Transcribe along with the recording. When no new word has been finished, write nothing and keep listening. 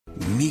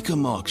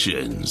Mecum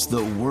Auctions,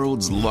 the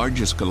world's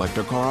largest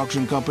collector car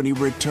auction company,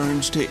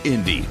 returns to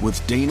Indy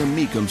with Dana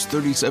Mecum's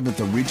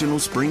 37th Original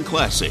Spring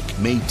Classic,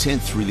 May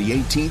 10th through the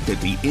 18th at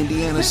the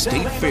Indiana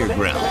State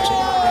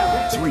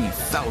Fairgrounds.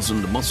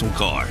 3,000 muscle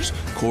cars,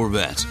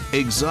 Corvettes,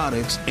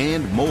 exotics,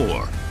 and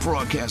more.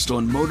 Broadcast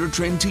on Motor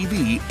Trend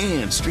TV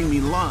and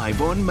streaming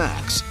live on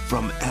Max.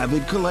 From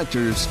avid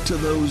collectors to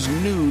those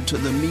new to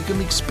the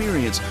Mecum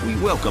experience, we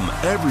welcome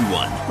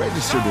everyone.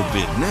 Register to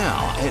bid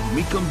now at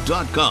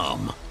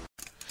Mecum.com.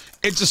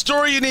 It's a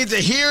story you need to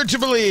hear to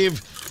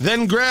believe,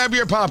 then grab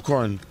your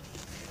popcorn,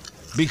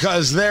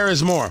 because there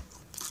is more.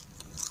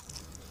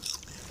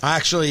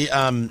 Actually,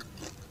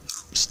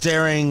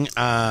 staring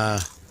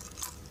at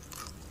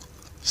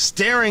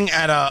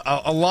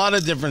a lot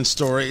of different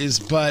stories,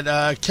 but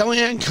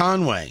Kellyanne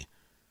Conway,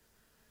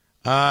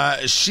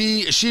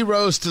 she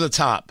rose to the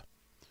top,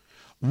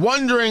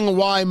 wondering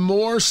why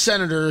more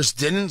senators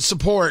didn't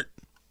support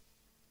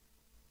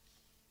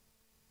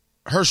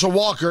Herschel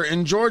Walker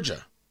in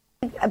Georgia.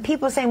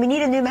 People saying we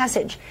need a new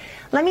message.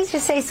 Let me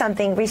just say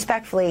something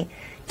respectfully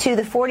to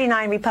the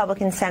 49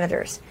 Republican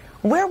senators.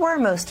 Where were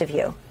most of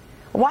you?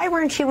 Why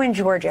weren't you in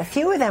Georgia?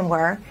 Few of them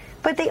were,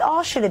 but they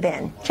all should have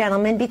been,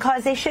 gentlemen,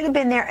 because they should have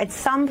been there in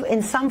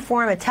some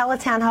form, a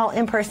teletown hall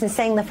in person,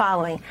 saying the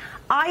following.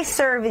 I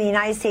serve in the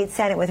United States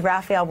Senate with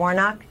Raphael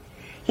Warnock.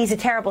 He's a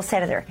terrible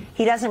senator.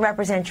 He doesn't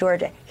represent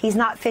Georgia. He's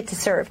not fit to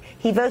serve.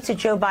 He votes with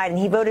Joe Biden.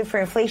 He voted for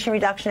Inflation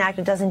Reduction Act.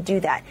 It doesn't do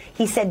that.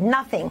 He said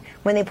nothing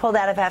when they pulled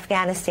out of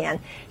Afghanistan.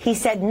 He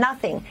said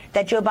nothing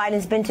that Joe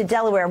Biden's been to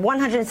Delaware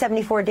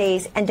 174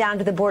 days and down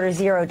to the border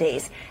 0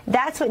 days.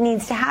 That's what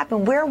needs to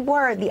happen. Where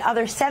were the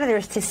other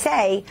senators to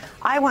say,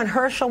 I want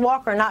Herschel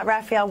Walker, not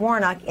Raphael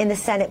Warnock, in the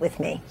Senate with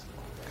me?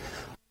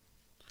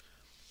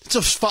 It's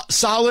a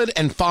solid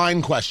and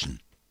fine question.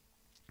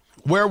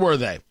 Where were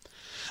they?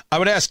 I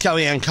would ask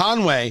Kellyanne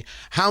Conway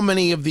how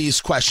many of these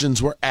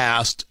questions were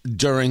asked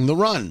during the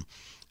run.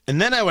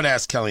 And then I would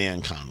ask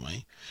Kellyanne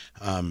Conway,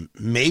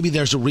 maybe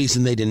there's a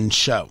reason they didn't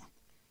show.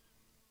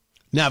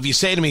 Now, if you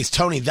say to me,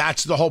 Tony,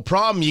 that's the whole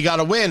problem, you got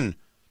to win,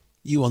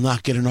 you will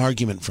not get an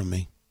argument from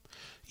me.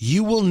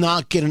 You will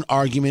not get an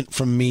argument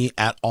from me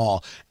at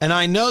all. And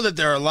I know that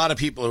there are a lot of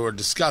people who are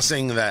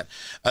discussing that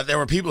there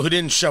were people who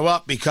didn't show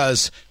up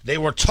because they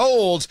were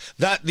told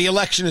that the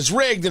election is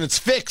rigged and it's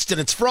fixed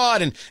and it's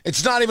fraud and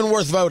it's not even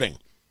worth voting.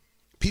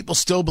 People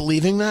still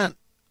believing that?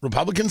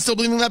 Republicans still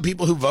believing that?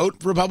 People who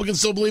vote Republicans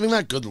still believing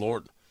that? Good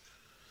Lord.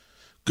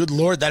 Good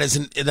Lord, that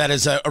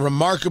is a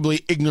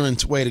remarkably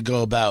ignorant way to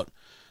go about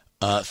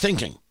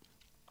thinking.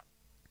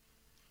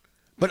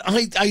 But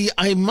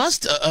I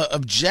must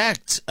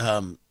object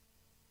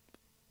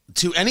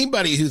to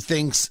anybody who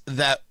thinks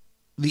that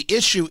the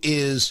issue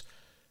is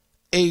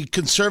a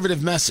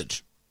conservative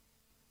message.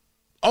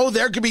 Oh,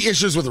 there could be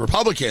issues with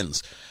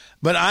Republicans,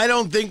 but I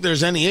don't think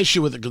there's any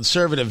issue with a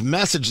conservative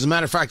message. As a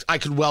matter of fact, I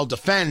could well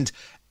defend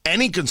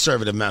any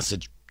conservative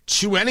message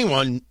to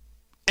anyone,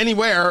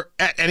 anywhere,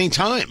 at any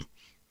time.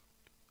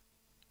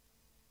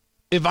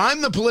 If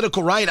I'm the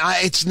political right,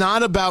 it's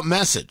not about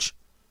message.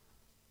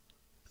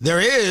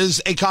 There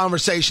is a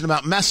conversation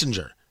about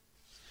messenger.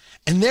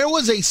 And there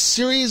was a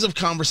series of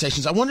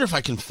conversations, I wonder if I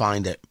can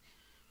find it,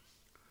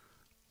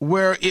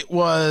 where it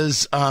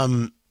was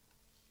Van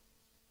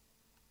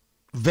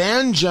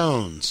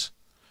Jones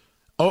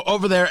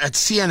over there at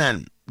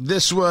CNN.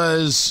 This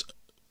was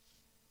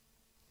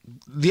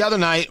the other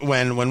night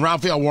when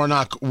Raphael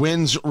Warnock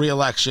wins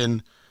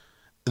re-election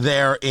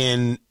there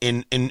in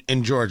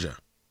Georgia.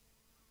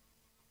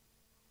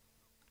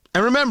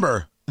 And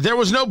remember, there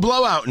was no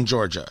blowout in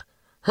Georgia.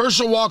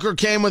 Herschel Walker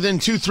came within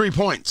 2-3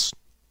 points.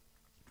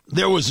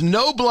 There was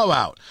no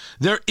blowout.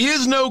 There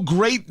is no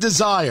great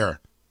desire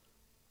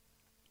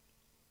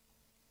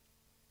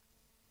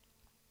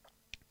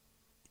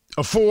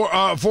for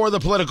the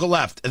political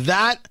left.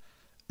 That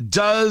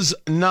does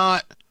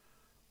not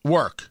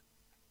work.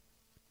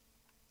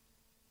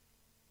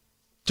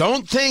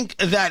 Don't think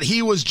that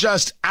he was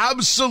just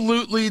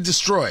absolutely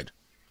destroyed.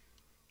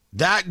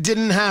 That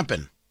didn't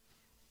happen.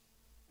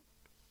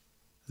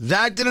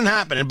 That didn't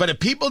happen. But if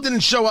people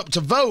didn't show up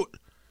to vote,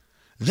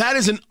 that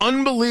is an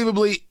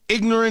unbelievably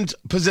ignorant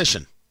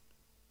position.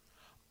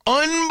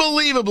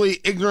 Unbelievably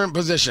ignorant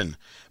position.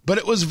 But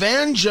it was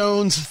Van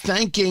Jones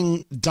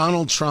thanking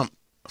Donald Trump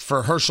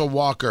for Herschel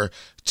Walker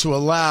to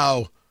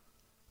allow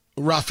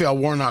Raphael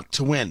Warnock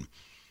to win.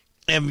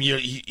 And,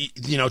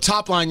 you know,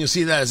 top line, you'll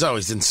see that as, oh,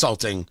 he's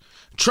insulting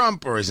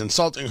Trump or he's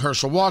insulting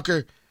Herschel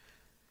Walker.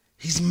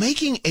 He's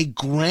making a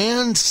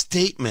grand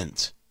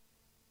statement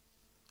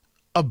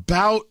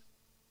about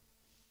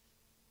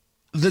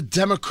the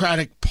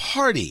Democratic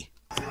Party.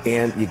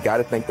 And you got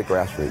to thank the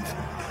grassroots.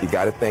 You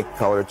got to thank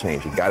Color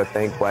Change. You got to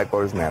thank Black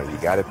Voters Matter. You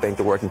got to thank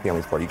the Working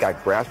Families Party. You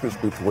got grassroots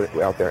groups who went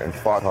out there and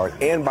fought hard.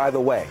 And by the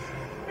way,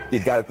 you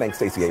got to thank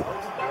Stacey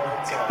Abrams,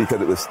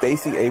 because it was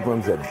Stacey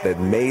Abrams that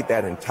made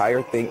that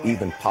entire thing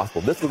even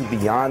possible. This was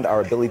beyond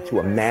our ability to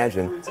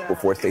imagine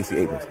before Stacey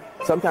Abrams.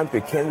 Sometimes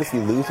your candidacy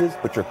loses,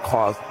 but your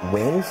cause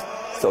wins.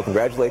 So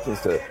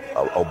congratulations to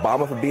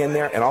Obama for being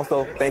there, and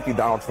also thank you,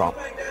 Donald Trump,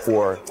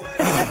 for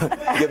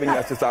giving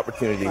us this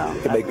opportunity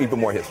to make even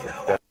more history.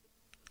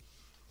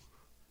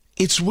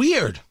 It's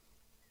weird.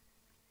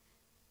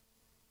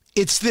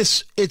 It's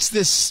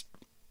this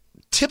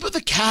tip of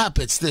the cap.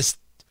 It's this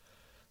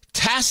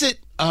tacit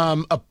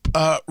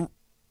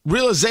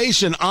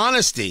realization,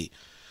 honesty,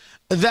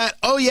 that,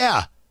 oh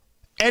yeah,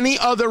 any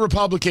other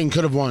Republican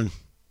could have won.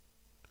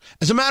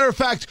 As a matter of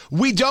fact,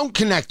 we don't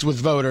connect with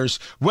voters,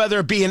 whether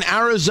it be in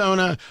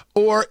Arizona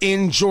or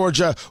in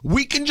Georgia.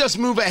 We can just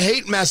move a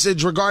hate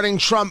message regarding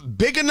Trump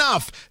big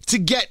enough to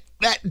get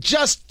that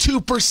just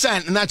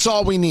 2%, and that's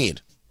all we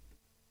need.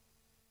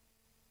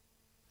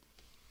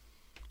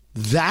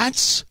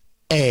 That's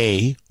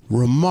a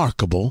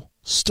remarkable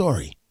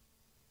story.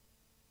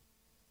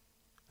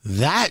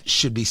 That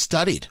should be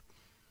studied.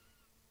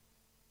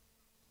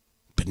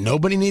 But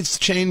nobody needs to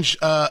change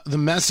the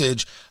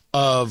message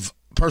of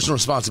personal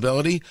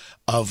responsibility,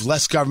 of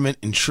less government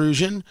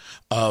intrusion,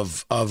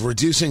 of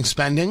reducing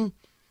spending,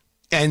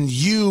 and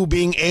you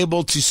being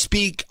able to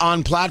speak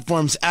on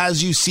platforms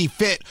as you see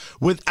fit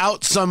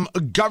without some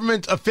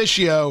government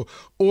officio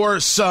or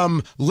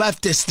some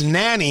leftist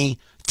nanny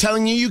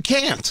telling you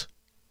can't.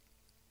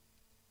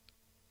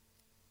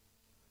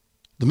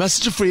 The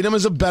message of freedom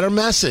is a better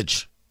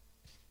message,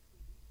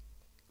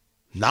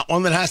 not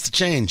one that has to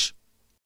change.